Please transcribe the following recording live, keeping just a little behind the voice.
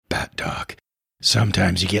Talk.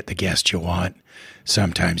 Sometimes you get the guest you want.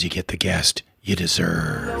 Sometimes you get the guest you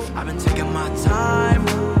deserve. I've been taking my time.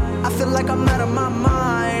 I feel like I'm out of my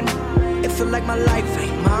mind. It feel like my life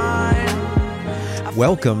ain't mine.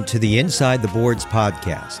 Welcome to the Inside the Boards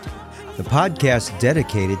podcast, the podcast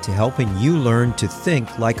dedicated to helping you learn to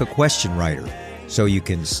think like a question writer so you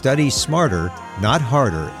can study smarter, not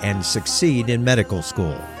harder, and succeed in medical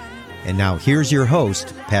school. And now here's your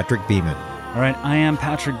host, Patrick Beeman. All right, I am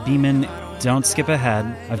Patrick Beeman. Don't skip ahead.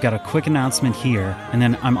 I've got a quick announcement here, and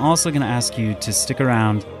then I'm also going to ask you to stick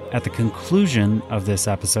around at the conclusion of this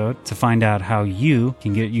episode to find out how you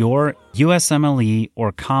can get your USMLE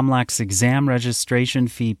or COMLEX exam registration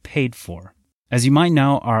fee paid for. As you might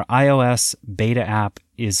know, our iOS beta app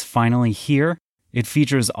is finally here. It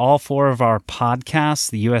features all 4 of our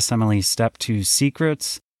podcasts, the USMLE Step 2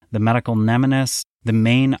 Secrets, the Medical Mnemonist, the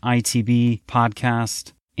main ITB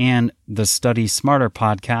podcast, and the Study Smarter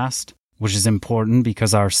podcast, which is important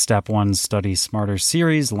because our Step 1 Study Smarter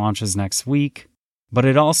series launches next week. But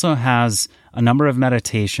it also has a number of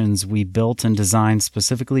meditations we built and designed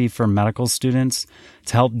specifically for medical students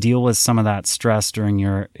to help deal with some of that stress during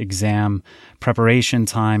your exam preparation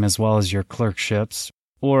time as well as your clerkships,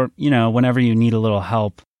 or, whenever you need a little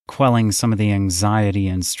help quelling some of the anxiety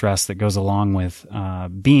and stress that goes along with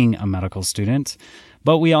being a medical student.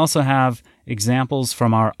 But we also have examples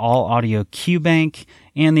from our all-audio QBank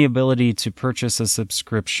and the ability to purchase a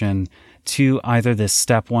subscription to either the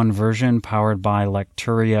Step 1 version powered by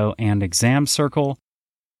Lecturio and Exam Circle,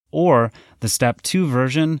 or the Step 2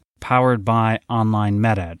 version powered by Online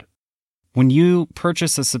MedEd. When you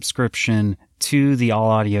purchase a subscription to the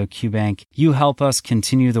all-audio QBank, you help us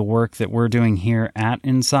continue the work that we're doing here at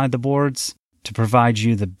Inside the Boards to provide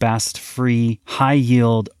you the best free,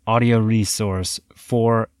 high-yield audio resource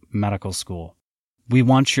for medical school. We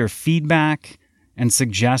want your feedback and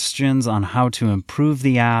suggestions on how to improve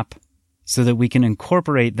the app so that we can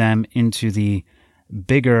incorporate them into the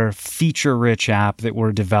bigger, feature-rich app that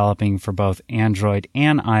we're developing for both Android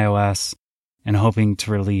and iOS and hoping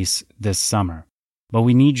to release this summer. But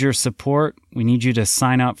we need your support, we need you to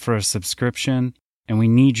sign up for a subscription, and we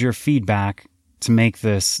need your feedback to make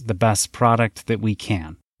this the best product that we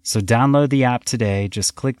can. So download the app today,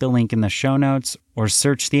 just click the link in the show notes, or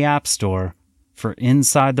search the App Store for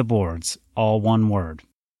Inside the Boards, all one word.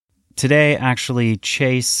 Today, actually,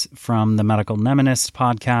 Chase from the Medical Mnemonist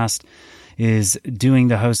podcast is doing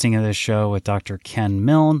the hosting of this show with Dr. Ken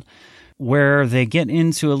Milne, where they get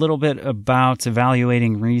into a little bit about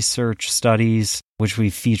evaluating research studies, which we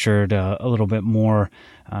featured a little bit more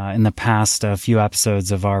in the past few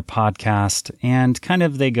episodes of our podcast. And kind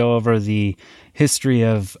of they go over the history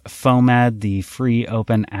of FOAMed, the free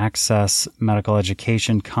open access medical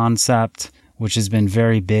education concept, which has been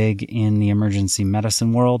very big in the emergency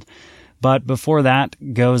medicine world. But before that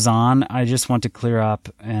goes on, I just want to clear up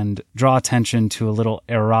and draw attention to a little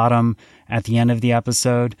erratum at the end of the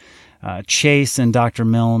episode. Chase and Dr.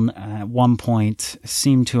 Milne at one point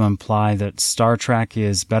seemed to imply that Star Trek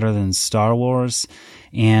is better than Star Wars,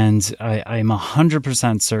 and I'm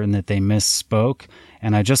 100% certain that they misspoke,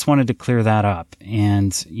 and I just wanted to clear that up.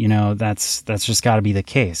 And, that's just got to be the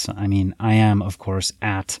case. I mean, I am, of course,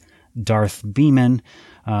 at Darth Beeman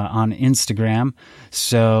on Instagram,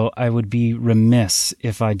 so I would be remiss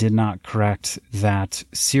if I did not correct that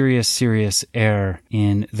serious error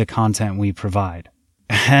in the content we provide.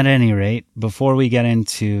 At any rate, before we get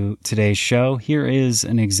into today's show, here is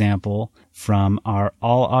an example from our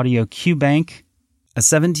all-audio QBank. A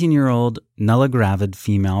 17-year-old nullagravid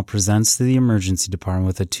female presents to the emergency department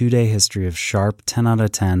with a 2-day history of sharp 10 out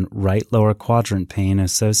of 10 right lower quadrant pain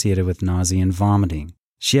associated with nausea and vomiting.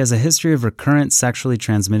 She has a history of recurrent sexually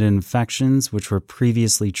transmitted infections which were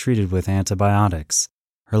previously treated with antibiotics.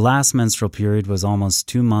 Her last menstrual period was almost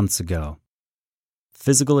 2 months ago.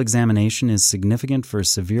 Physical examination is significant for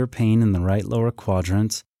severe pain in the right lower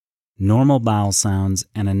quadrant, normal bowel sounds,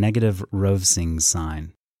 and a negative Rovsing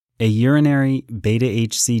sign. A urinary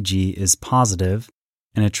beta-HCG is positive,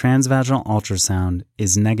 and a transvaginal ultrasound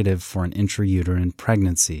is negative for an intrauterine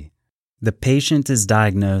pregnancy. The patient is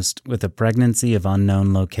diagnosed with a pregnancy of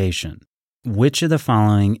unknown location. Which of the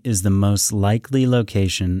following is the most likely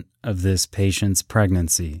location of this patient's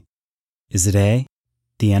pregnancy? Is it A,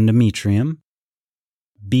 the endometrium,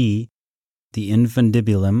 B, the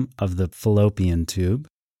infundibulum of the fallopian tube,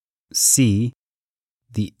 C,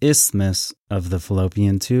 the isthmus of the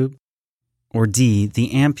fallopian tube, or D,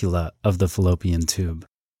 the ampulla of the fallopian tube?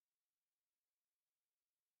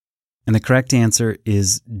 And the correct answer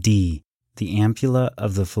is D, the ampulla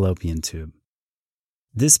of the fallopian tube.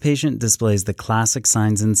 This patient displays the classic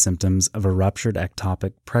signs and symptoms of a ruptured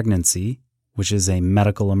ectopic pregnancy, which is a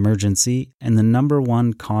medical emergency and the number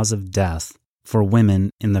one cause of death for women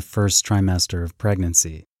in the first trimester of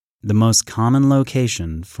pregnancy. The most common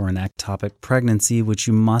location for an ectopic pregnancy, which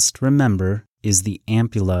you must remember, is the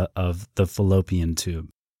ampulla of the fallopian tube.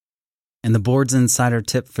 And the board's insider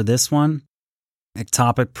tip for this one?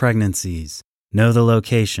 Ectopic pregnancies. Know the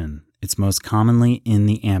location. It's most commonly in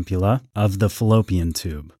the ampulla of the fallopian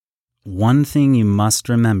tube. One thing you must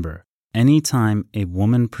remember, anytime a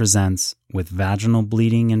woman presents with vaginal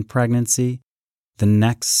bleeding in pregnancy, the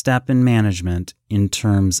next step in management in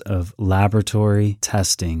terms of laboratory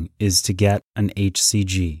testing is to get an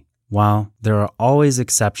HCG. While there are always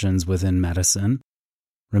exceptions within medicine,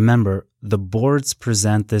 remember, the boards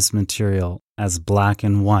present this material as black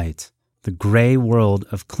and white. The gray world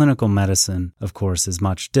of clinical medicine, of course, is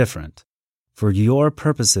much different. For your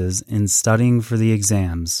purposes in studying for the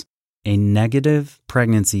exams, a negative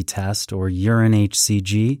pregnancy test or urine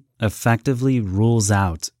HCG effectively rules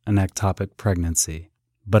out an ectopic pregnancy.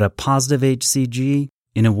 But a positive HCG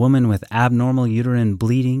in a woman with abnormal uterine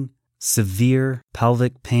bleeding, severe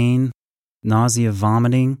pelvic pain, nausea,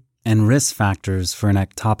 vomiting, and risk factors for an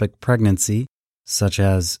ectopic pregnancy, such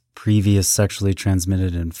as previous sexually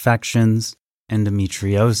transmitted infections,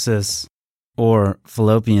 endometriosis, or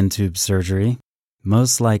fallopian tube surgery,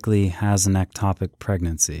 most likely has an ectopic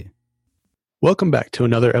pregnancy. Welcome back to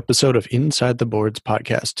another episode of Inside the Boards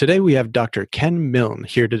podcast. Today we have Dr. Ken Milne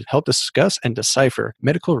here to help discuss and decipher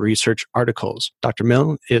medical research articles. Dr.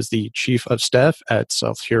 Milne is the Chief of Staff at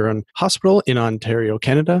South Huron Hospital in Ontario,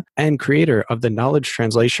 Canada, and creator of the knowledge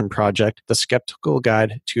translation project, The Skeptical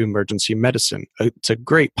Guide to Emergency Medicine. It's a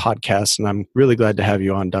great podcast, and I'm really glad to have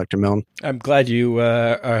you on, Dr. Milne. I'm glad you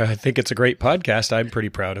think it's a great podcast. I'm pretty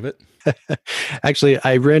proud of it. Actually,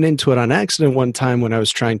 I ran into it on accident one time when I was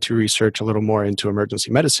trying to research a little more into emergency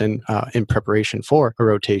medicine in preparation for a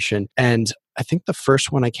rotation. And I think the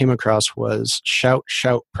first one I came across was Shout,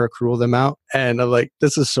 Shout, Perk, Rule Them Out. And I'm like,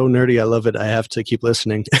 this is so nerdy. I love it. I have to keep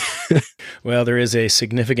listening. Well, there is a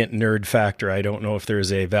significant nerd factor. I don't know if there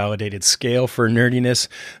is a validated scale for nerdiness,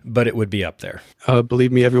 but it would be up there.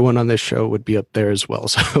 Believe me, everyone on this show would be up there as well.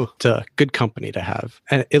 So it's a good company to have.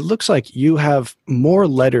 And it looks like you have more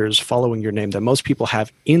letters following your name than most people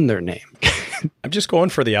have in their name. I'm just going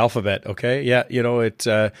for the alphabet, okay? Yeah,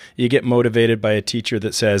 you get motivated by a teacher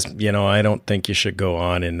that says, I don't think you should go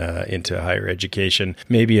on into higher education.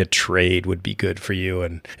 Maybe a trade would be good for you.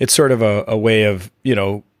 And it's sort of a way of,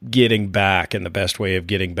 getting back. And the best way of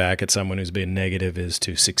getting back at someone who's been negative is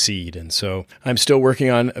to succeed. And so I'm still working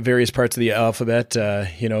on various parts of the alphabet.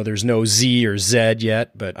 There's no Z or Z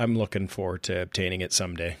yet, but I'm looking forward to obtaining it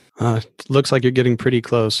someday. Looks like you're getting pretty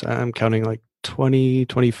close. I'm counting like 20,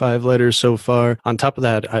 25 letters so far. On top of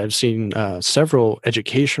that, I've seen several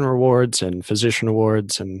education awards and physician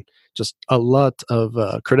awards and just a lot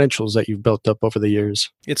of credentials that you've built up over the years.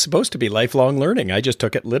 It's supposed to be lifelong learning. I just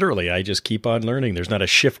took it literally. I just keep on learning. There's not a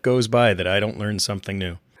shift goes by that I don't learn something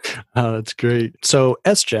new. That's great. So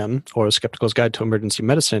SGEM, or Skeptical's Guide to Emergency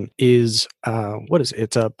Medicine, is,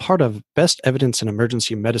 It's a part of Best Evidence in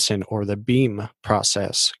Emergency Medicine, or the BEAM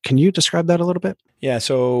process. Can you describe that a little bit? Yeah,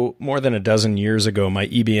 so more than a dozen years ago, my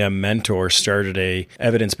EBM mentor started a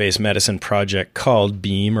evidence-based medicine project called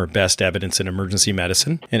BEAM, or Best Evidence in Emergency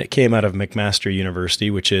Medicine, and it came out of McMaster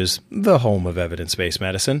University, which is the home of evidence-based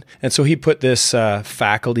medicine. And so he put this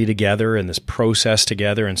faculty together and this process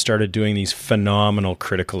together and started doing these phenomenal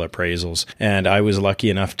critical appraisals. And I was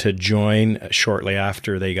lucky enough to join shortly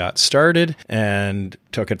after they got started and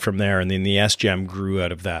took it from there. And then the SGEM grew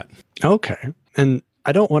out of that. Okay. And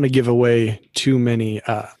I don't want to give away too many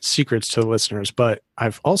secrets to the listeners, but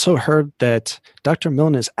I've also heard that Dr.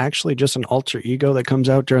 Milne is actually just an alter ego that comes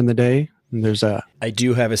out during the day. And I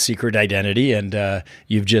do have a secret identity, and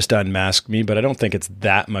you've just unmasked me, but I don't think it's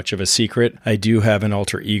that much of a secret. I do have an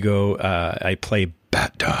alter ego. I play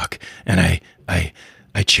Bat Dog, and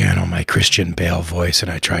I channel my Christian Bale voice,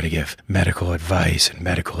 and I try to give medical advice and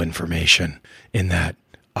medical information in that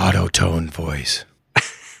auto-tone voice.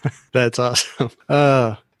 That's awesome.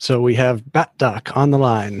 So we have Bat Doc on the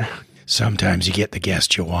line. Sometimes you get the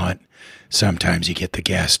guest you want. Sometimes you get the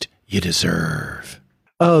guest you deserve.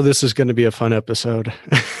 Oh, this is going to be a fun episode.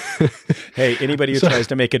 Hey, anybody who tries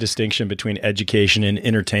to make a distinction between education and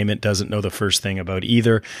entertainment doesn't know the first thing about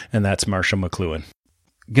either, and that's Marshall McLuhan.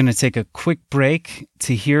 Going to take a quick break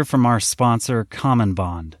to hear from our sponsor, Common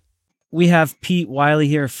Bond. We have Pete Wiley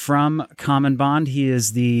here from Common Bond. He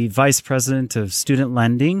is the Vice President of Student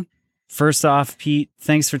Lending First off, Pete,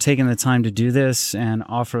 thanks for taking the time to do this and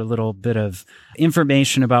offer a little bit of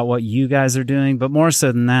information about what you guys are doing. But more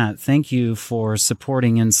so than that, thank you for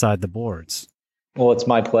supporting Inside the Boards. Well, it's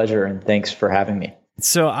my pleasure, and thanks for having me.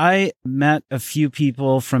 So I met a few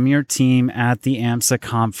people from your team at the AMSA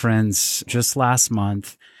conference just last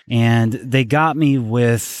month, and they got me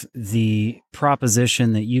with the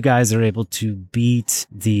proposition that you guys are able to beat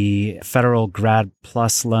the federal Grad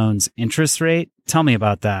Plus loans interest rate. Tell me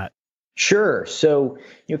about that. Sure. So,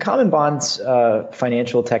 Common Bond's a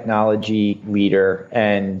financial technology leader,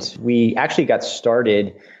 and we actually got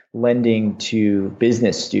started lending to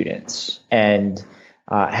business students and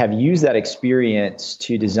have used that experience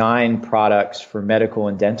to design products for medical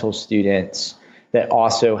and dental students that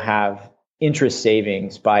also have interest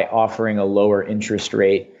savings by offering a lower interest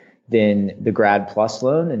rate than the Grad Plus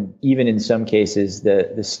loan, and even in some cases,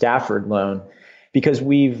 the Stafford loan, because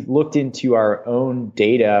we've looked into our own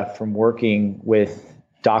data from working with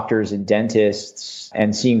doctors and dentists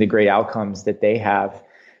and seeing the great outcomes that they have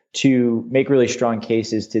to make really strong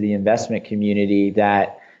cases to the investment community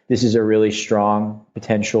that this is a really strong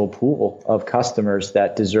potential pool of customers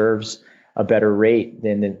that deserves a better rate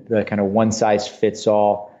than the kind of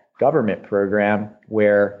one-size-fits-all government program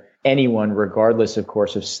where anyone, regardless of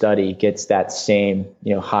course of study, gets that same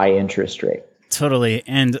high interest rate. Totally.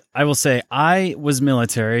 And I will say I was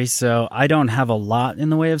military, so I don't have a lot in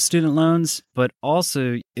the way of student loans, but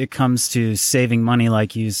also it comes to saving money,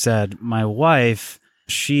 like you said. My wife,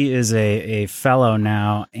 she is a fellow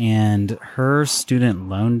now, and her student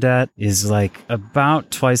loan debt is like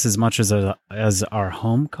about twice as much as our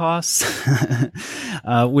home costs,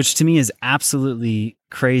 which to me is absolutely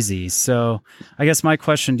crazy. So I guess my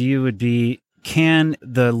question to you would be, can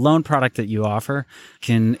the loan product that you offer,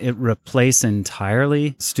 can it replace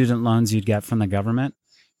entirely student loans you'd get from the government?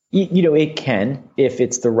 It can, if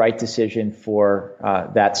it's the right decision for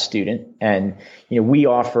that student. And, we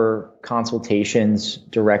offer consultations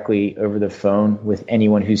directly over the phone with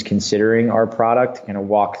anyone who's considering our product, kind of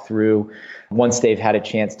walk through once they've had a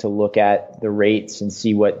chance to look at the rates and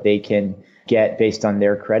see what they can get based on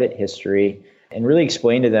their credit history, and really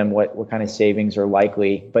explain to them what kind of savings are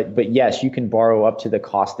likely. But yes, you can borrow up to the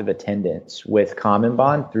cost of attendance with Common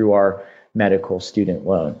Bond through our medical student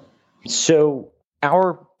loan. So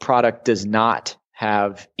our product does not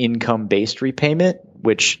have income-based repayment,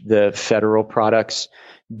 which the federal products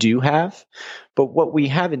do have. But what we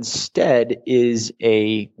have instead is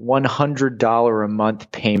a $100 a month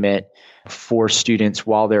payment for students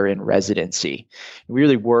while they're in residency. We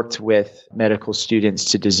really worked with medical students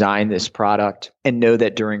to design this product and know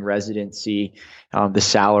that during residency, the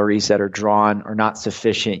salaries that are drawn are not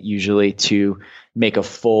sufficient usually to make a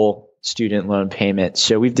full student loan payment.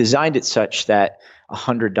 So we've designed it such that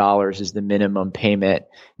 $100 is the minimum payment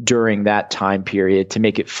during that time period to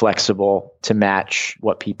make it flexible to match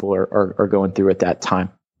what people are going through at that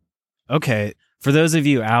time. Okay. For those of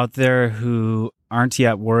you out there who aren't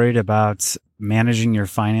yet worried about managing your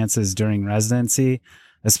finances during residency,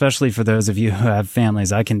 especially for those of you who have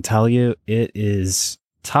families, I can tell you it is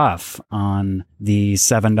tough on the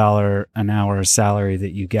 $7 an hour salary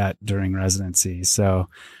that you get during residency. So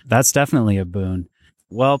that's definitely a boon.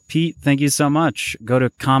 Well, Pete, thank you so much. Go to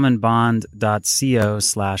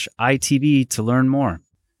commonbond.co/ITB to learn more.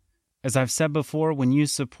 As I've said before, when you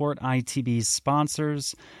support ITB's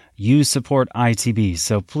sponsors, you support ITB.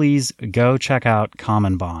 So please go check out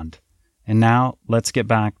Common Bond. And now let's get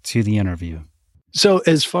back to the interview. So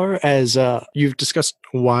as far as you've discussed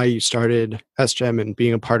why you started SGEM and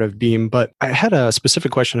being a part of Beam, but I had a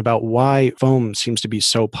specific question about why foam seems to be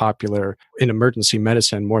so popular in emergency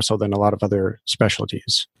medicine more so than a lot of other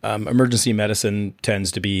specialties. Emergency medicine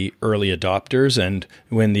tends to be early adopters. And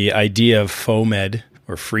when the idea of FOAMed,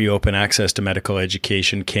 or free open access to medical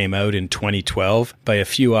education, came out in 2012 by a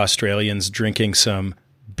few Australians drinking some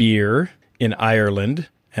beer in Ireland,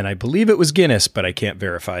 and I believe it was Guinness, but I can't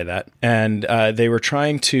verify that. And they were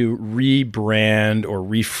trying to rebrand or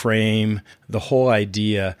reframe the whole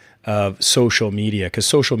idea of social media, because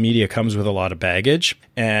social media comes with a lot of baggage.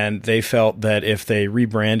 And they felt that if they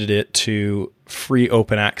rebranded it to free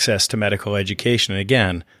open access to medical education, and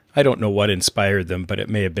again, I don't know what inspired them, but it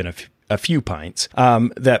may have been a few pints,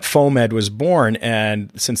 that FOAMed was born.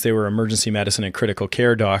 And since they were emergency medicine and critical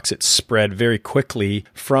care docs, it spread very quickly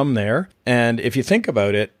from there. And if you think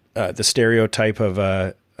about it, the stereotype of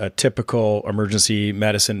a typical emergency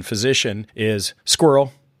medicine physician is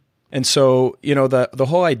squirrel, And so, the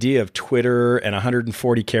whole idea of Twitter and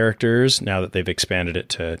 140 characters, now that they've expanded it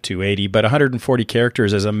to 280, but 140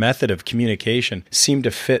 characters as a method of communication seem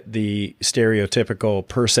to fit the stereotypical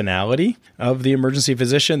personality of the emergency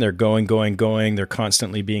physician. They're going. They're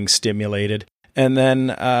constantly being stimulated. And then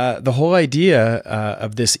the whole idea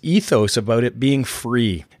of this ethos about it being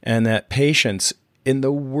free, and that patients in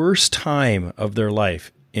the worst time of their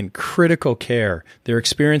life, in critical care, they're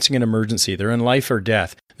experiencing an emergency, they're in life or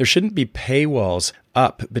death. There shouldn't be paywalls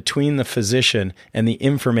up between the physician and the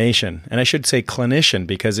information. And I should say clinician,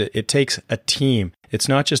 because it takes a team. It's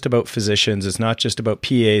not just about physicians. It's not just about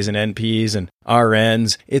PAs and NPs and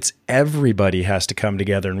RNs. It's everybody has to come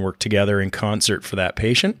together and work together in concert for that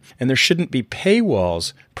patient. And there shouldn't be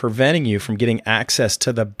paywalls preventing you from getting access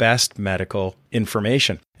to the best medical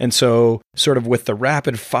information. And so sort of with the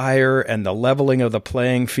rapid fire and the leveling of the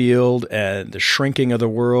playing field and the shrinking of the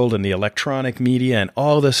world and the electronic media and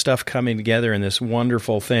all this stuff coming together in this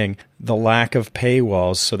wonderful thing, the lack of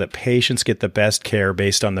paywalls so that patients get the best care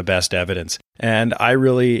based on the best evidence. And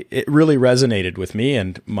it really resonated with me,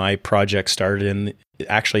 and my project started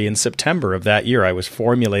actually in September of that year. I was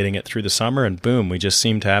formulating it through the summer, and boom, we just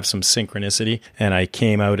seemed to have some synchronicity. And I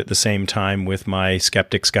came out at the same time with my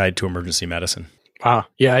Skeptic's Guide to Emergency Medicine. Wow.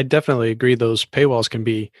 Yeah, I definitely agree. Those paywalls can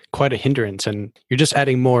be quite a hindrance, and you're just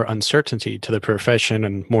adding more uncertainty to the profession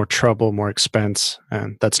and more trouble, more expense,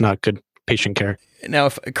 and that's not good patient care. Now,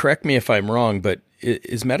 correct me if I'm wrong, but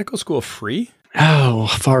is medical school free? Oh,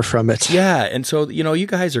 far from it. Yeah. And so, you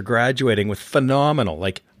guys are graduating with phenomenal,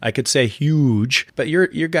 like I could say huge, but your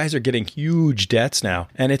guys are getting huge debts now.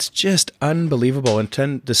 And it's just unbelievable. And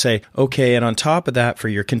tend to say, okay, and on top of that, for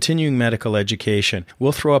your continuing medical education,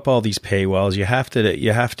 we'll throw up all these paywalls. You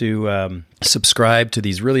have to subscribe to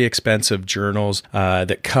these really expensive journals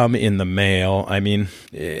that come in the mail. I mean,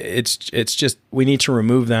 it's just, we need to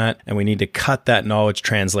remove that, and we need to cut that knowledge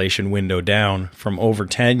translation window down from over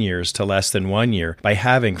 10 years to less than 1 year by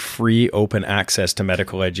having free open access to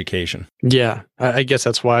medical education. Yeah, I guess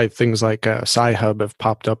that's why things like Sci-Hub have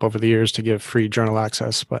popped up over the years to give free journal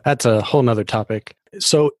access, but that's a whole nother topic.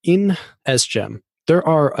 So in SGEM, there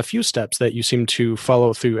are a few steps that you seem to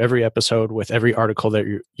follow through every episode with every article that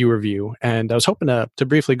you review. And I was hoping to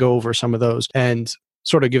briefly go over some of those and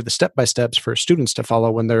sort of give the step-by-steps for students to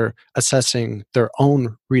follow when they're assessing their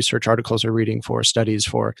own research articles or reading for studies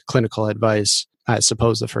for clinical advice. I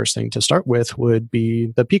suppose the first thing to start with would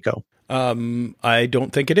be the PICO. I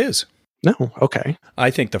don't think it is. No, okay.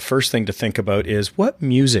 I think the first thing to think about is what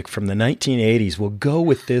music from the 1980s will go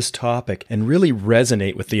with this topic and really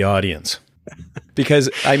resonate with the audience.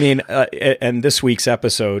 Because, I mean, and this week's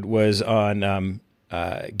episode was on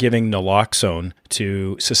giving naloxone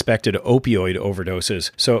to suspected opioid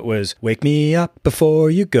overdoses. So it was, wake me up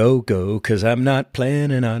before you go, 'cause I'm not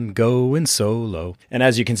planning on going solo. And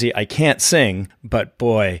as you can see, I can't sing, but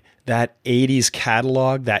boy, that 80s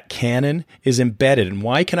catalog, that canon is embedded. And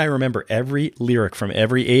why can I remember every lyric from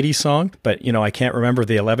every 80s song, but I can't remember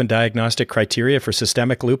the 11 diagnostic criteria for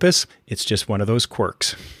systemic lupus? It's just one of those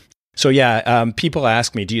quirks. So yeah, people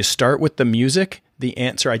ask me, do you start with the music? The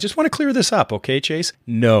answer, I just want to clear this up, okay, Chase?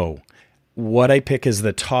 No. What I pick is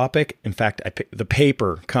the topic. In fact, the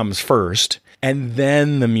paper comes first, and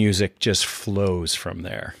then the music just flows from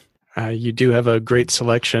there. You do have a great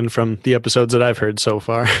selection from the episodes that I've heard so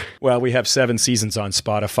far. Well, we have 7 seasons on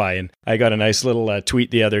Spotify, and I got a nice little tweet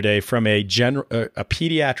the other day from a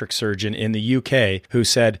pediatric surgeon in the UK who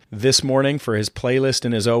said this morning for his playlist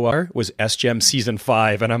in his OR was SGEM Season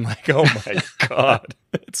 5, and I'm like, oh my God.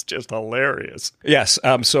 It's just hilarious. Yes.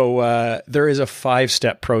 So there is a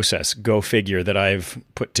 5-step process, go figure, that I've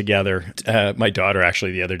put together. My daughter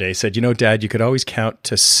actually the other day said, Dad, you could always count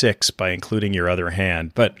to 6 by including your other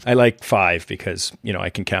hand. But I like 5 because, I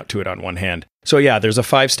can count to it on one hand. So yeah, there's a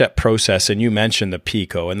 5-step process, and you mentioned the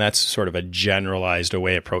PICO, and that's sort of a generalized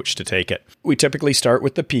away approach to take it. We typically start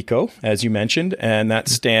with the PICO, as you mentioned, and that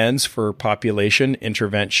stands for Population,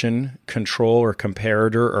 Intervention, Control, or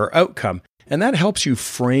Comparator, or Outcome. And that helps you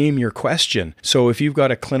frame your question. So if you've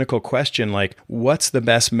got a clinical question like, what's the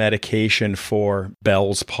best medication for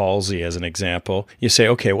Bell's palsy, as an example, you say,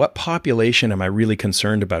 okay, what population am I really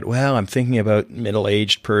concerned about? Well, I'm thinking about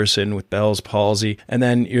middle-aged person with Bell's palsy. And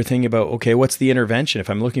then you're thinking about, okay, what's the intervention? If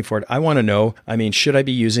I'm looking for it, I want to know, should I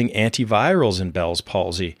be using antivirals in Bell's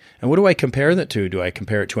palsy? And what do I compare that to? Do I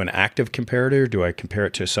compare it to an active comparator? Do I compare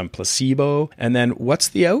it to some placebo? And then what's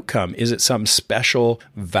the outcome? Is it some special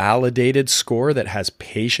validated score that has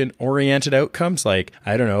patient-oriented outcomes like,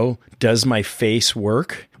 I don't know, does my face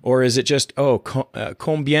work? Or is it just,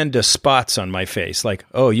 combien de spots on my face? Like,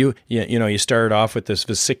 you started off with this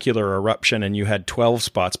vesicular eruption and you had 12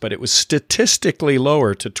 spots, but it was statistically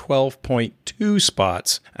lower to 12.2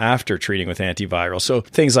 spots after treating with antiviral. So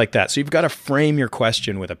things like that. So you've got to frame your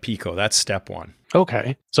question with a PICO. That's step one.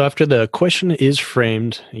 Okay. So after the question is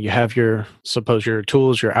framed, you have your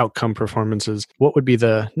tools, your outcome performances. What would be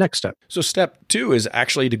the next step? So step two is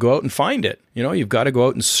actually to go out and find it. You've got to go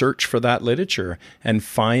out and search for that literature and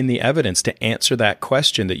find the evidence to answer that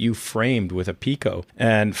question that you framed with a PICO.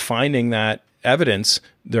 And finding that evidence,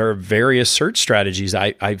 there are various search strategies.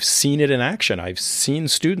 I've seen it in action. I've seen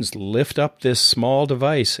students lift up this small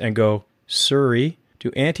device and go, Siri,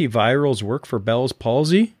 do antivirals work for Bell's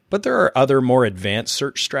palsy? But there are other more advanced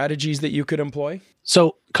search strategies that you could employ.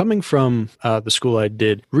 So coming from the school I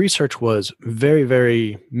did, research was very,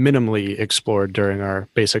 very minimally explored during our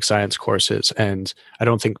basic science courses. And I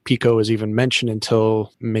don't think PICO is even mentioned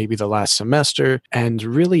until maybe the last semester. And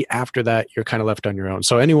really after that, you're kind of left on your own.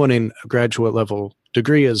 So anyone in a graduate level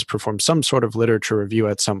degree has performed some sort of literature review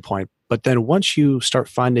at some point. But then once you start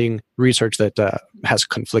finding research that has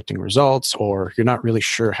conflicting results, or you're not really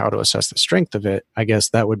sure how to assess the strength of it, I guess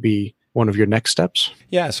that would be one of your next steps?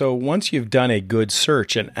 Yeah. So once you've done a good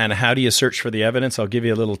search, and how do you search for the evidence? I'll give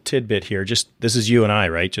you a little tidbit here. This is you and I,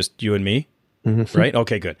 right? Just you and me? Mm-hmm. Right?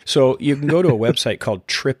 Okay, good. So you can go to a website called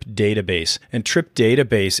Trip Database, and Trip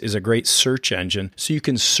Database is a great search engine. So you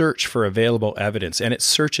can search for available evidence, and it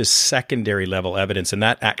searches secondary level evidence. And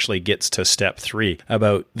that actually gets to step 3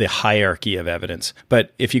 about the hierarchy of evidence.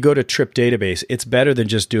 But if you go to Trip Database, it's better than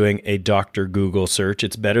just doing a Dr. Google search.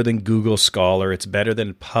 It's better than Google Scholar. It's better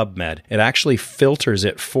than PubMed. It actually filters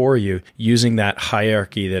it for you using that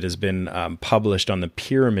hierarchy that has been published on the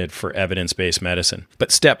pyramid for evidence-based medicine.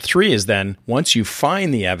 But step 3 is then, once you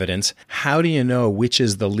find the evidence, how do you know which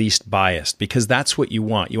is the least biased? Because that's what you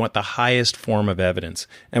want. You want the highest form of evidence.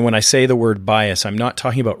 And when I say the word bias, I'm not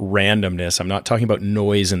talking about randomness. I'm not talking about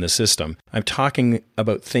noise in the system. I'm talking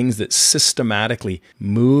about things that systematically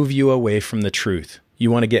move you away from the truth.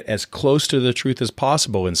 You want to get as close to the truth as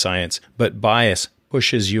possible in science, but bias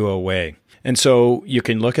pushes you away. And so you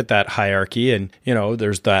can look at that hierarchy and,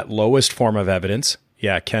 there's that lowest form of evidence.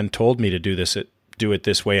 Yeah, Ken told me to do it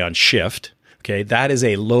this way on shift. Okay, that is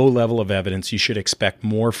a low level of evidence. You should expect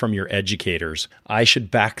more from your educators. I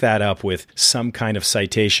should back that up with some kind of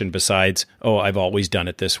citation besides, I've always done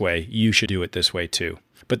it this way. You should do it this way too.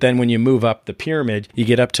 But then when you move up the pyramid, you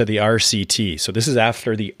get up to the RCT. So this is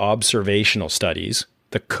after the observational studies,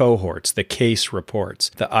 the cohorts, the case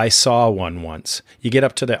reports, the I saw one once. You get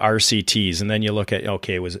up to the RCTs, and then you look at,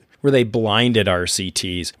 were they blinded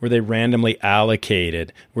RCTs? Were they randomly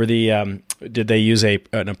allocated? Did they use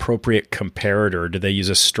an appropriate comparator? Did they use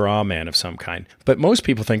a straw man of some kind? But most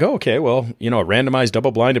people think, a randomized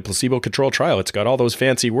double-blinded placebo-controlled trial, it's got all those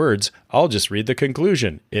fancy words. I'll just read the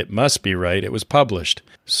conclusion. It must be right. It was published.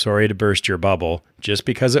 Sorry to burst your bubble. Just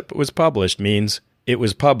because it was published means it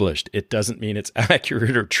was published. It doesn't mean it's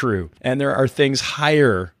accurate or true. And there are things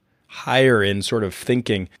higher in sort of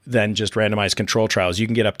thinking than just randomized control trials. You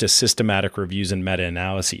can get up to systematic reviews and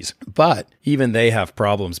meta-analyses. But even they have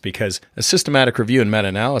problems, because a systematic review and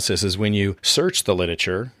meta-analysis is when you search the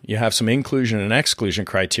literature, you have some inclusion and exclusion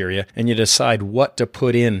criteria, and you decide what to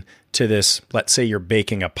put in to this. Let's say you're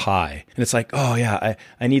baking a pie, and it's like, I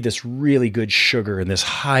need this really good sugar and this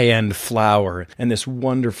high-end flour and this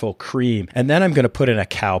wonderful cream, and then I'm going to put in a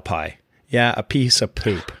cow pie. Yeah, a piece of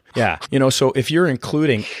poop. Yeah. So if you're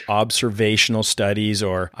including observational studies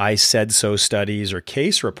or I said so studies or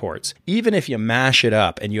case reports, even if you mash it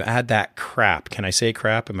up and you add that crap, can I say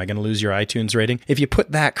crap? Am I going to lose your iTunes rating? If you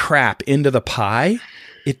put that crap into the pie,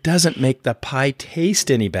 it doesn't make the pie taste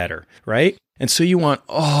any better, right? And so you want,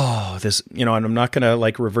 this, and I'm not going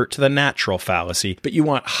to revert to the natural fallacy, but you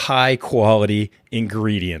want high quality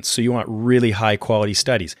ingredients. So you want really high quality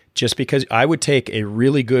studies. Just because I would take a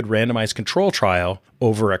really good randomized control trial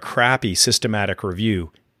over a crappy systematic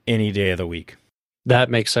review any day of the week.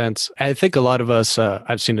 That makes sense. I think a lot of us,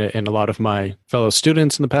 I've seen it in a lot of my fellow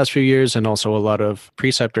students in the past few years, and also a lot of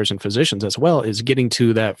preceptors and physicians as well, is getting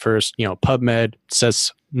to that first, PubMed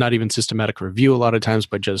says not even systematic review a lot of times,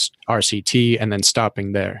 but just RCT, and then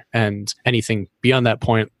stopping there. And anything beyond that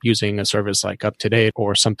point, using a service like UpToDate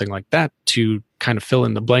or something like that to kind of fill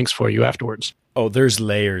in the blanks for you afterwards. Oh, there's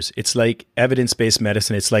layers. It's like evidence-based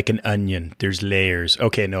medicine. It's like an onion. There's layers.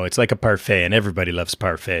 Okay, no, it's like a parfait, and everybody loves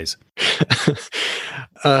parfaits.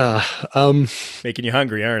 Making you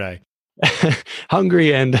hungry, aren't I?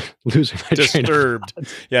 Hungry and losing my disturbed. Train of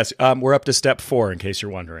thought. Yes, we're up to step 4, in case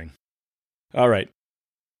you're wondering. All right.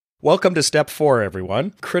 Welcome to step 4,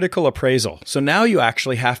 everyone. Critical appraisal. So now you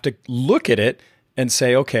actually have to look at it and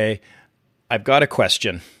say, okay, I've got a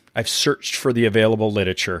question. I've searched for the available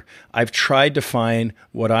literature. I've tried to find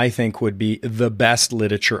what I think would be the best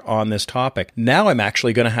literature on this topic. Now I'm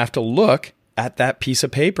actually going to have to look at that piece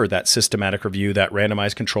of paper, that systematic review, that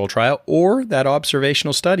randomized control trial, or that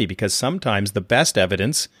observational study, because sometimes the best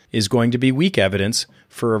evidence is going to be weak evidence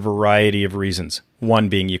for a variety of reasons. One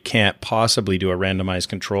being you can't possibly do a randomized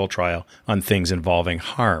control trial on things involving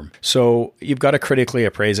harm. So you've got to critically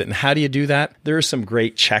appraise it. And how do you do that? There are some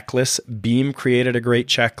great checklists. Beam created a great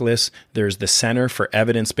checklist. There's the Center for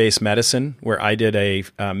Evidence-Based Medicine, where I did a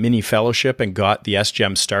mini fellowship and got the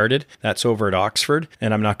SGEM started. That's over at Oxford.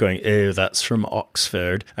 And I'm not going, oh, that's from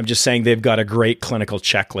Oxford. I'm just saying they've got a great clinical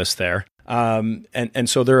checklist there. And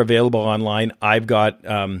so they're available online. I've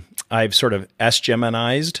sort of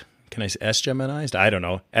SGEMinized. Can I say SGEMinized? I don't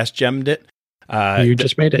know. SGEM'd it. You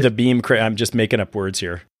just made it. The Beam. I'm just making up words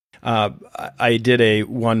here. I did a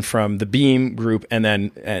one from the Beam group and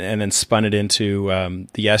then spun it into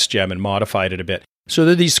the SGEM and modified it a bit. So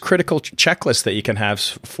there are these critical checklists that you can have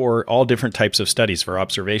for all different types of studies, for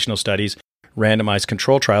observational studies, randomized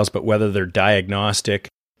control trials, but whether they're diagnostic,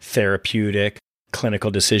 therapeutic,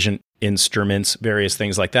 clinical decision instruments, various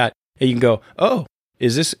things like that. And you can go, oh,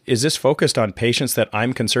 is this focused on patients that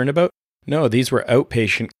I'm concerned about? No, these were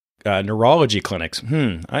outpatient neurology clinics.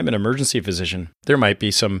 I'm an emergency physician. There might be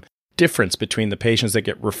some difference between the patients that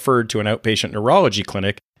get referred to an outpatient neurology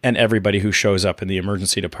clinic and everybody who shows up in the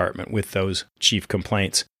emergency department with those chief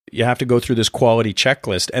complaints. You have to go through this quality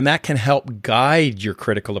checklist, and that can help guide your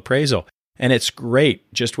critical appraisal. And it's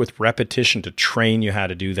great just with repetition to train you how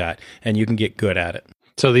to do that, and you can get good at it.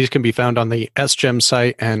 So these can be found on the SGEM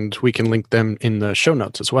site, and we can link them in the show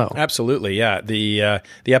notes as well. Absolutely, yeah. The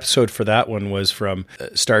episode for that one was from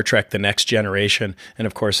Star Trek: The Next Generation, and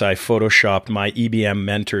of course I photoshopped my EBM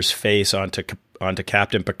mentor's face onto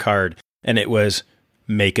Captain Picard, and it was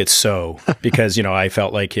 "Make it so," because I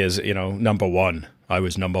felt like his number one. I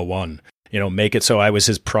was number one. Make it so I was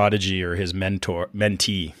his prodigy or his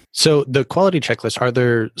mentee. So the quality checklist,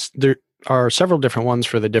 there are several different ones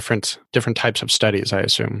for the different types of studies, I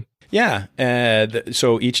assume. Yeah.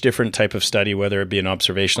 So each different type of study, whether it be an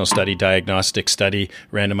observational study, diagnostic study,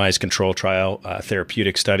 randomized control trial,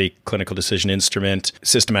 therapeutic study, clinical decision instrument,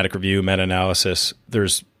 systematic review, meta-analysis,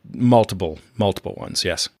 there's multiple ones,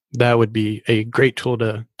 yes. That would be a great tool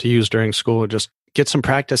to use during school. Just get some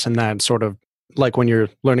practice in that, sort of like when you're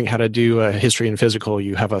learning how to do a history and physical,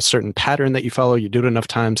 you have a certain pattern that you follow, you do it enough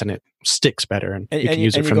times and it sticks better, and you can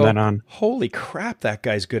use it from then on. Holy crap, that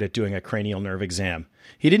guy's good at doing a cranial nerve exam.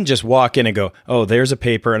 He didn't just walk in and go, oh, there's a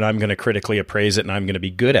paper and I'm going to critically appraise it and I'm going to be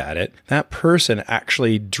good at it. That person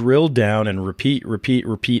actually drilled down and repeat,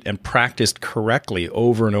 and practiced correctly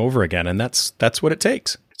over and over again. And that's what it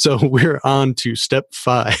takes. So we're on to step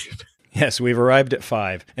 5. Yes, we've arrived at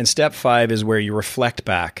 5. And step 5 is where you reflect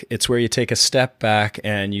back. It's where you take a step back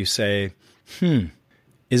and you say,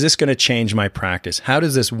 is this going to change my practice? How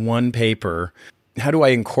does this one paper, how do I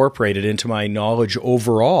incorporate it into my knowledge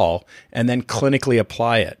overall and then clinically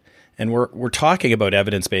apply it? And we're talking about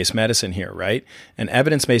evidence-based medicine here, right? And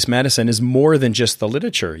evidence-based medicine is more than just the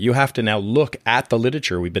literature. You have to now look at the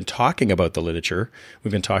literature. We've been talking about the literature.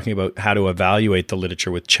 We've been talking about how to evaluate the literature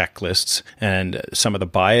with checklists and some of the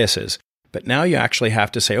biases. But now you actually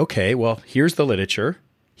have to say, okay, well, here's the literature.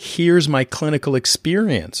 Here's my clinical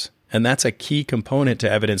experience. And that's a key component to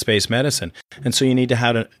evidence-based medicine. And so you need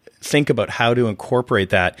to think about how to incorporate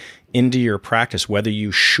that into your practice, whether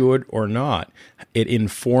you should or not. It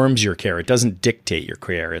informs your care. It doesn't dictate your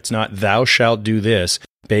care. It's not thou shalt do this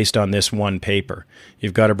based on this one paper.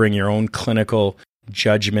 You've got to bring your own clinical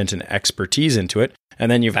judgment and expertise into it.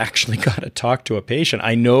 And then you've actually got to talk to a patient.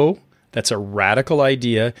 I know that's a radical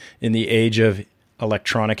idea in the age of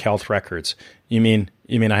electronic health records. You mean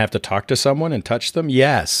I have to talk to someone and touch them?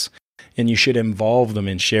 Yes. And you should involve them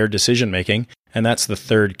in shared decision making. And that's the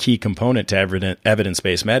third key component to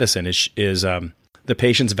evidence-based medicine is the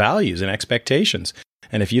patient's values and expectations.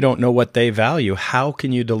 And if you don't know what they value, how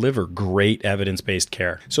can you deliver great evidence-based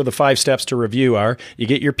care? So the 5 steps to review are: you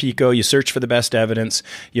get your PICO, you search for the best evidence,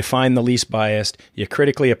 you find the least biased, you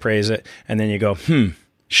critically appraise it, and then you go,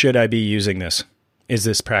 should I be using this? Is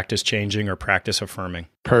this practice changing or practice affirming?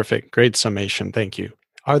 Perfect. Great summation. Thank you.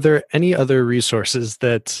 Are there any other resources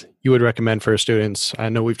that you would recommend for students? I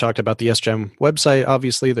know we've talked about the SGEM website.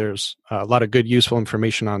 Obviously, there's a lot of good, useful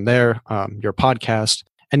information on there, your podcast.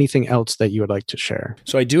 anything else that you would like to share?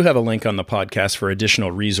 So I do have a link on the podcast for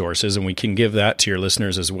additional resources, and we can give that to your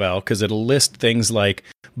listeners as well, because it'll list things like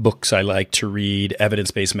books I like to read,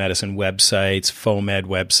 evidence-based medicine websites, FOAMed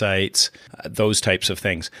websites, those types of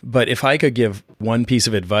things. But if I could give one piece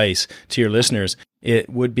of advice to your listeners, it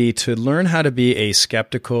would be to learn how to be a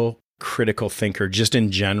skeptical, critical thinker just in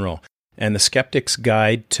general. And the Skeptic's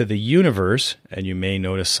Guide to the Universe, and you may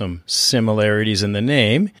notice some similarities in the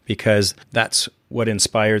name because that's what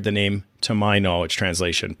inspired the name to my knowledge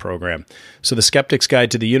translation program. So the Skeptic's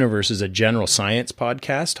Guide to the Universe is a general science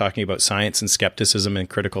podcast talking about science and skepticism and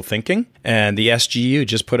critical thinking. And the SGU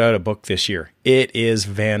just put out a book this year. It is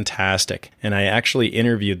fantastic. And I actually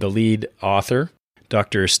interviewed the lead author,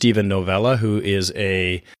 Dr. Steven Novella, who is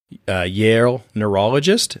a Yale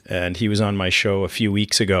neurologist, and he was on my show a few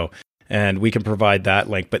weeks ago. And we can provide that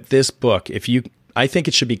link. But this book, I think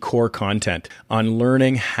it should be core content on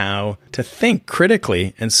learning how to think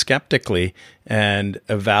critically and skeptically and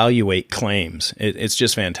evaluate claims. It's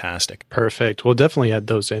just fantastic. Perfect. We'll definitely add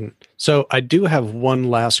those in. So I do have one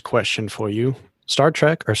last question for you. Star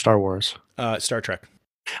Trek or Star Wars? Star Trek.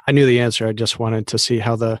 I knew the answer. I just wanted to see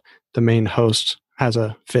how the main host has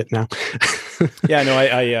a fit now. Yeah, no,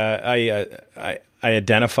 I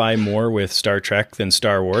identify more with Star Trek than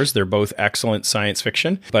Star Wars. They're both excellent science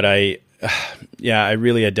fiction, but I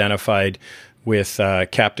really identified with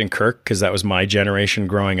Captain Kirk because that was my generation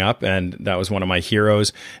growing up, and that was one of my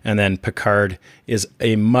heroes. And then Picard is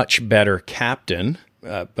a much better captain,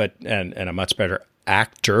 but a much better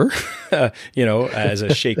actor, as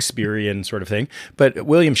a Shakespearean sort of thing. But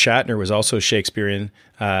William Shatner was also Shakespearean,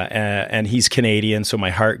 and he's Canadian, so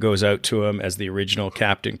my heart goes out to him as the original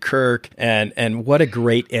Captain Kirk. And what a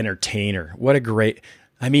great entertainer!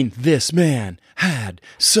 This man had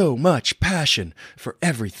so much passion for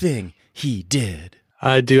everything he did.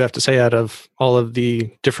 I do have to say, out of all of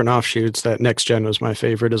the different offshoots, that Next Gen was my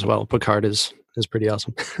favorite as well. Picard is pretty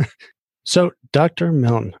awesome. So, Dr.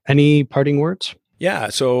 Milne, any parting words? Yeah,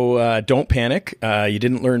 so don't panic. You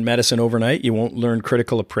didn't learn medicine overnight. You won't learn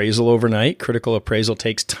critical appraisal overnight. Critical appraisal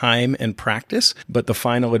takes time and practice, but the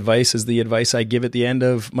final advice is the advice I give at the end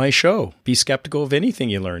of my show. Be skeptical of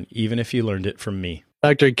anything you learn, even if you learned it from me.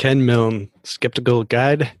 Dr. Ken Milne, Skeptical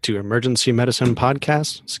Guide to Emergency Medicine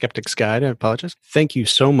Podcast, Skeptic's Guide, I apologize. Thank you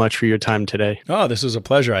so much for your time today. Oh, this was a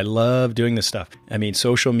pleasure. I love doing this stuff.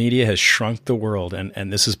 Social media has shrunk the world,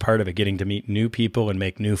 and this is part of it, getting to meet new people and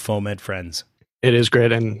make new FOAMed friends. It is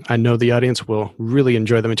great, and I know the audience will really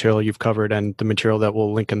enjoy the material you've covered and the material that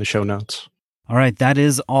we'll link in the show notes. All right, that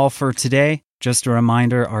is all for today. Just a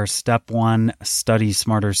reminder, our Step 1 Study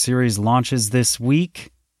Smarter series launches this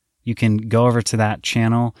week. You can go over to that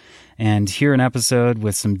channel and hear an episode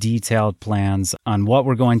with some detailed plans on what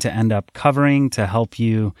we're going to end up covering to help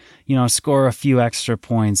you, score a few extra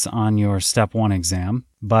points on your Step 1 exam.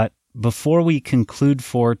 But before we conclude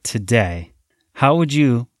for today, how would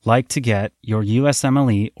you like to get your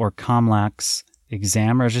USMLE or COMLAX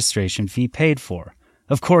exam registration fee paid for?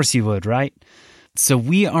 Of course you would, right? So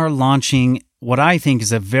we are launching what I think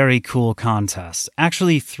is a very cool contest.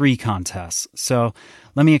 Actually, 3 contests. So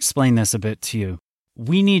let me explain this a bit to you.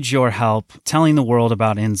 We need your help telling the world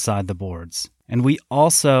about Inside the Boards. And we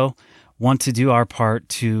also want to do our part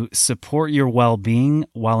to support your well-being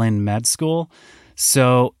while in med school.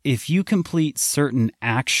 So if you complete certain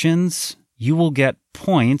actions, you will get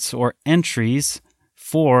points or entries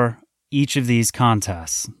for each of these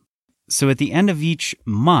contests. So at the end of each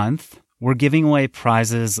month, we're giving away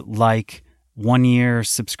prizes like 1-year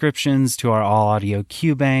subscriptions to our All Audio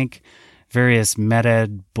QBank, various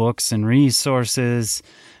MedEd books and resources,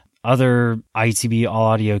 other ITB All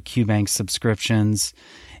Audio QBank subscriptions.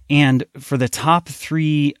 And for the top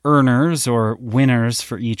 3 earners or winners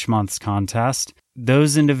for each month's contest,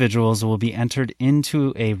 those individuals will be entered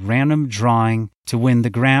into a random drawing to win the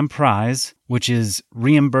grand prize, which is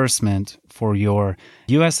reimbursement for your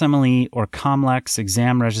USMLE or COMLAX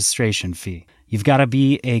exam registration fee. You've got to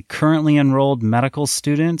be a currently enrolled medical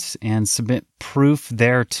student and submit proof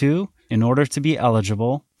thereto in order to be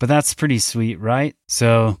eligible. But that's pretty sweet, right?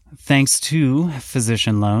 So thanks to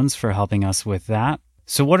Physician Loans for helping us with that.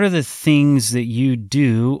 So what are the things that you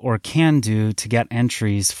do or can do to get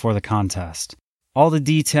entries for the contest? All the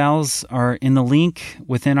details are in the link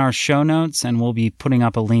within our show notes, and we'll be putting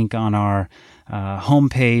up a link on our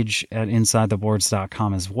homepage at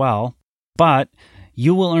InsideTheBoards.com as well. But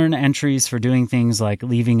you will earn entries for doing things like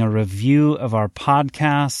leaving a review of our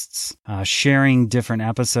podcasts, sharing different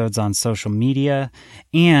episodes on social media,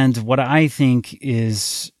 and what I think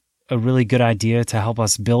is a really good idea to help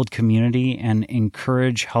us build community and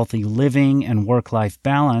encourage healthy living and work-life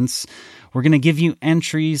balance, we're going to give you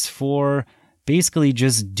entries for basically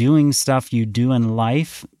just doing stuff you do in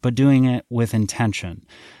life, but doing it with intention.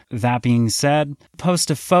 That being said, post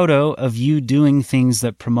a photo of you doing things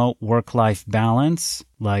that promote work-life balance,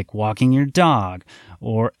 like walking your dog,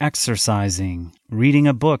 or exercising, reading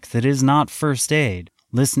a book that is not first aid,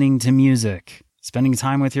 listening to music, spending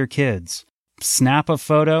time with your kids. Snap a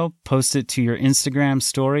photo, post it to your Instagram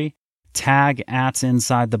story, tag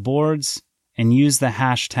 @InsideTheBoards, and use the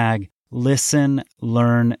hashtag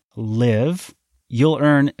 #ListenLearnLive. You'll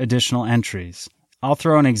earn additional entries. I'll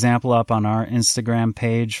throw an example up on our Instagram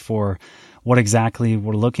page for what exactly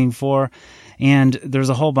we're looking for. And there's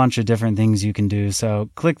a whole bunch of different things you can do.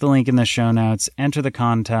 So click the link in the show notes, enter the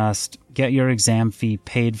contest, get your exam fee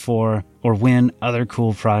paid for, or win other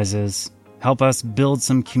cool prizes. Help us build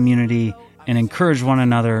some community and encourage one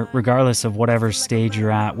another regardless of whatever stage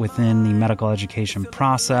you're at within the medical education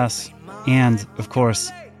process. And of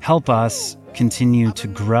course, help us continue to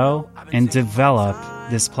grow and develop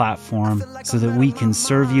this platform so that we can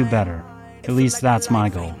serve you better. At least that's my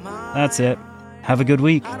goal. That's it. Have a good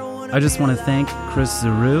week. I just want to thank Chris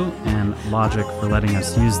Zaru and Logic for letting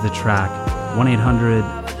us use the track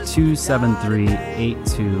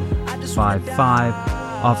 1-800-273-8255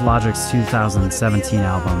 off Logic's 2017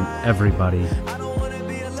 album, Everybody.